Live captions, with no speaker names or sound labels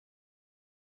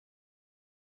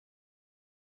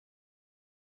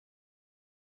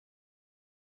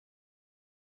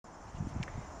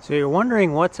So you're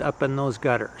wondering what's up in those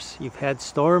gutters. You've had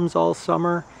storms all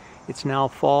summer, it's now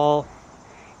fall,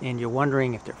 and you're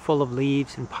wondering if they're full of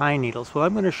leaves and pine needles. Well,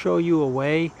 I'm going to show you a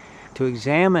way to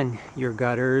examine your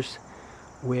gutters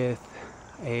with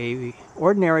a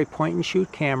ordinary point and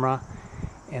shoot camera,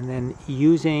 and then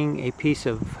using a piece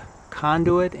of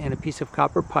conduit and a piece of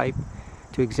copper pipe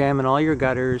to examine all your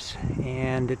gutters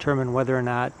and determine whether or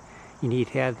not you need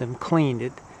to have them cleaned.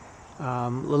 It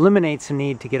eliminates the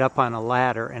need to get up on a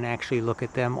ladder and actually look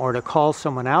at them, or to call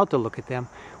someone out to look at them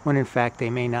when in fact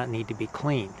they may not need to be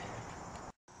cleaned.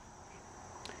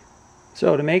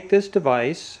 So to make this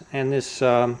device and this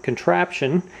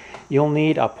contraption, you'll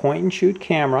need a point and shoot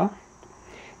camera.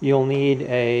 You'll need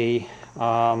a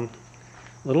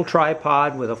little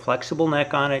tripod with a flexible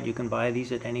neck on it. You can buy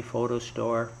these at any photo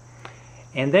store.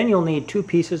 And then you'll need two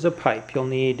pieces of pipe. You'll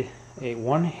need a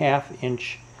 1/2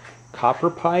 inch copper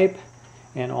pipe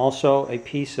and also a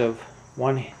piece of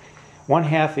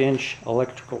 1/2 inch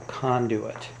electrical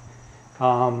conduit.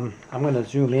 I'm going to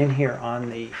zoom in here on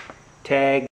the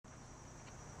tag.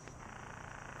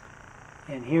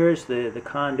 And here's the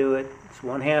conduit. It's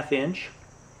 1/2 inch.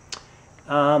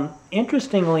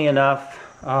 Interestingly enough,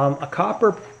 a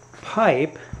copper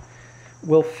pipe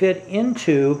will fit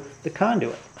into the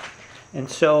conduit. And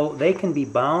so they can be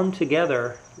bound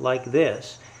together like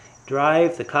this.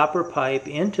 Drive the copper pipe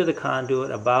into the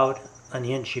conduit about 1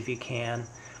 inch if you can.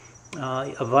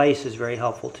 A vise is very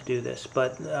helpful to do this,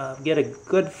 but get a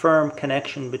good firm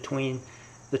connection between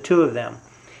the two of them.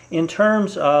 In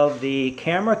terms of the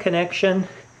camera connection,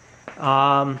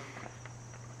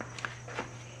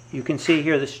 you can see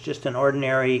here this is just an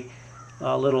ordinary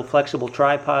little flexible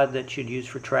tripod that you'd use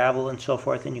for travel and so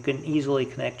forth, and you can easily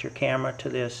connect your camera to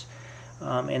this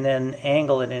and then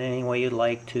angle it in any way you'd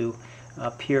like to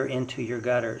peer into your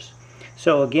gutters.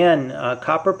 So again,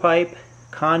 copper pipe,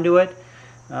 conduit,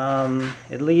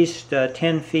 at least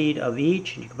 10 feet of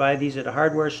each. You can buy these at a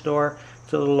hardware store.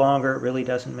 It's a little longer, it really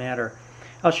doesn't matter.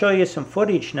 I'll show you some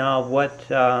footage now of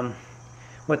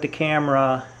what the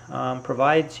camera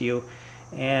provides you,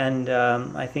 and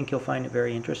I think you'll find it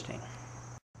very interesting.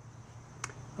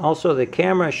 Also, the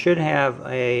camera should have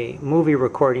a movie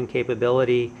recording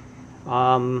capability.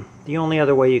 The only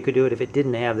other way you could do it if it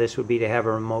didn't have this would be to have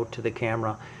a remote to the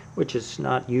camera, which is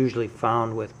not usually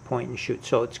found with point and shoot.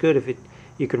 So it's good if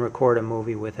you can record a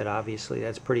movie with it, obviously.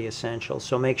 That's pretty essential.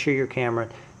 So make sure your camera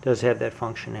does have that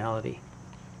functionality.